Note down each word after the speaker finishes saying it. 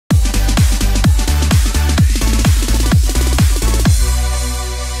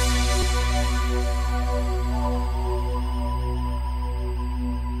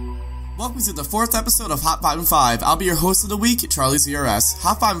Welcome to the 4th episode of Hot 5 and 5. I'll be your host of the week, CharlieZRS.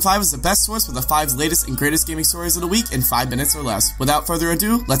 Hot 5 and 5 is the best source for the 5 latest and greatest gaming stories of the week in 5 minutes or less. Without further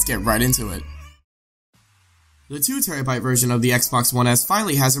ado, let's get right into it. The 2TB version of the Xbox One S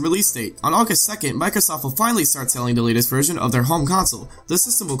finally has a release date. On August 2nd, Microsoft will finally start selling the latest version of their home console. The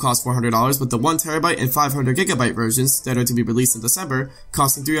system will cost $400, with the 1TB and 500GB versions that are to be released in December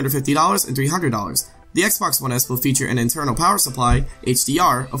costing $350 and $300. The Xbox One S will feature an internal power supply,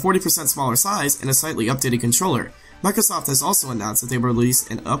 HDR, a 40% smaller size, and a slightly updated controller. Microsoft has also announced that they will release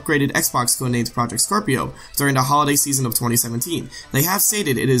an upgraded Xbox codenamed Project Scorpio during the holiday season of 2017. They have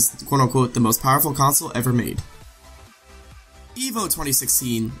stated it is, quote-unquote, the most powerful console ever made. EVO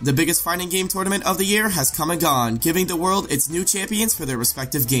 2016, the biggest fighting game tournament of the year, has come and gone, giving the world its new champions for their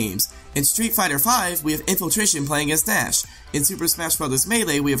respective games. In Street Fighter V, we have Infiltration playing as Nash. In Super Smash Bros.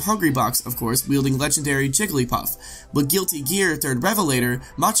 Melee, we have Hungrybox, of course, wielding legendary Jigglypuff. With Guilty Gear 3rd Revelator,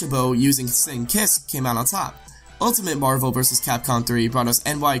 Machobo using Sin Kiss came out on top. Ultimate Marvel vs. Capcom 3 brought us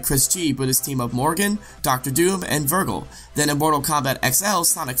NY Chris G with his team of Morgan, Dr. Doom, and Virgil. Then in Mortal Kombat XL,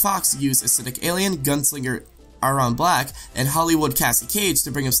 Sonic Fox used Acidic Alien, Gunslinger Aaron Black, and Hollywood Cassie Cage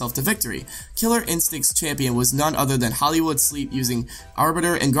to bring himself to victory. Killer Instinct's champion was none other than Hollywood Sleep using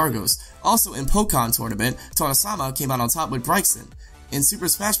Arbiter and Gargos. Also in Pokemon Tournament, Tonosama came out on top with Bryson. In Super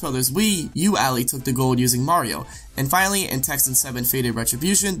Smash Bros. Wii, U-Alley took the gold using Mario. And finally, in Tekken 7 Faded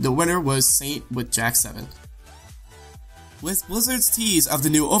Retribution, the winner was Saint with Jack 7. With Blizzard's tease of the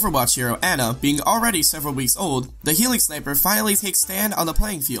new Overwatch hero, Ana, being already several weeks old, the healing sniper finally takes stand on the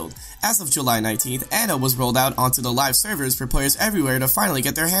playing field. As of July 19th, Ana was rolled out onto the live servers for players everywhere to finally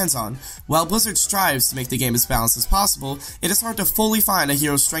get their hands on. While Blizzard strives to make the game as balanced as possible, it is hard to fully find a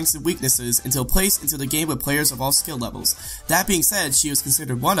hero's strengths and weaknesses until placed into the game with players of all skill levels. That being said, she is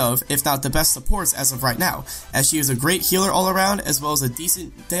considered one of, if not the best supports as of right now, as she is a great healer all around as well as a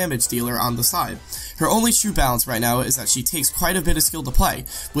decent damage dealer on the side. Her only true balance right now is that she takes quite a bit of skill to play,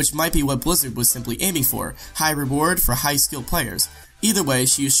 which might be what Blizzard was simply aiming for, high reward for high skill players. Either way,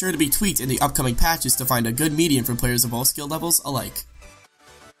 she is sure to be tweaked in the upcoming patches to find a good medium for players of all skill levels alike.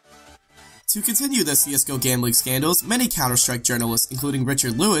 To continue the CSGO gambling scandals, many Counter-Strike journalists, including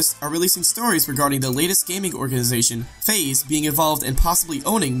Richard Lewis, are releasing stories regarding the latest gaming organization, FaZe, being involved in possibly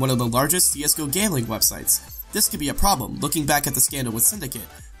owning one of the largest CSGO gambling websites. This could be a problem, looking back at the scandal with Syndicate.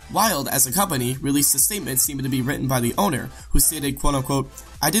 Wild, as a company, released a statement seeming to be written by the owner, who stated, quote-unquote,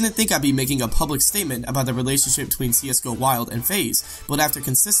 "I didn't think I'd be making a public statement about the relationship between CSGO Wild and FaZe, but after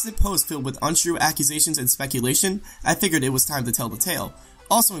consistent posts filled with untrue accusations and speculation, I figured it was time to tell the tale,"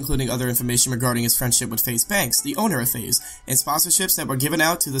 also including other information regarding his friendship with FaZe Banks, the owner of FaZe, and sponsorships that were given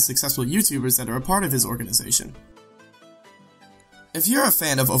out to the successful YouTubers that are a part of his organization. If you're a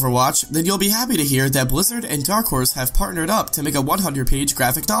fan of Overwatch, then you'll be happy to hear that Blizzard and Dark Horse have partnered up to make a 100-page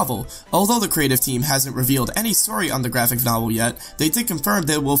graphic novel. Although the creative team hasn't revealed any story on the graphic novel yet, they did confirm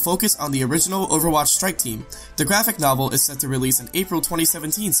that it will focus on the original Overwatch Strike Team. The graphic novel is set to release in April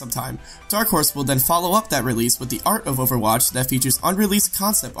 2017 sometime. Dark Horse will then follow up that release with the art of Overwatch that features unreleased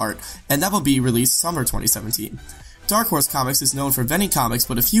concept art, and that will be released summer 2017. Dark Horse Comics is known for many comics,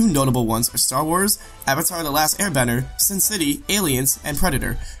 but a few notable ones are Star Wars, Avatar: The Last Airbender, Sin City, Aliens, and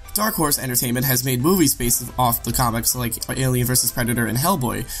Predator. Dark Horse Entertainment has made movies based off the comics like Alien vs. Predator and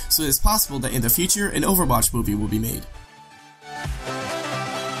Hellboy, so it is possible that in the future an Overwatch movie will be made.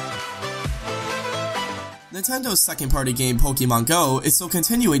 Nintendo's second-party game Pokemon Go is still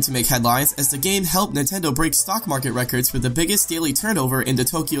continuing to make headlines as the game helped Nintendo break stock market records for the biggest daily turnover in the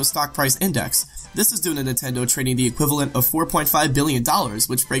Tokyo Stock Price Index. This is due to Nintendo trading the equivalent of $4.5 billion,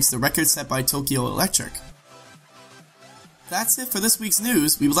 which breaks the record set by Tokyo Electric. That's it for this week's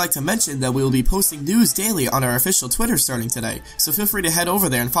news. We would like to mention that we will be posting news daily on our official Twitter starting today, so feel free to head over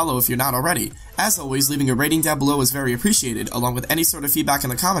there and follow if you're not already. As always, leaving a rating down below is very appreciated, along with any sort of feedback in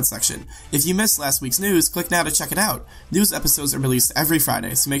the comment section. If you missed last week's news, click now to check it out. News episodes are released every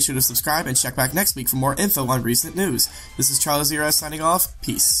Friday, so make sure to subscribe and check back next week for more info on recent news. This is CharlieZRS signing off.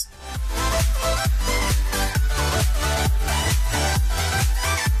 Peace.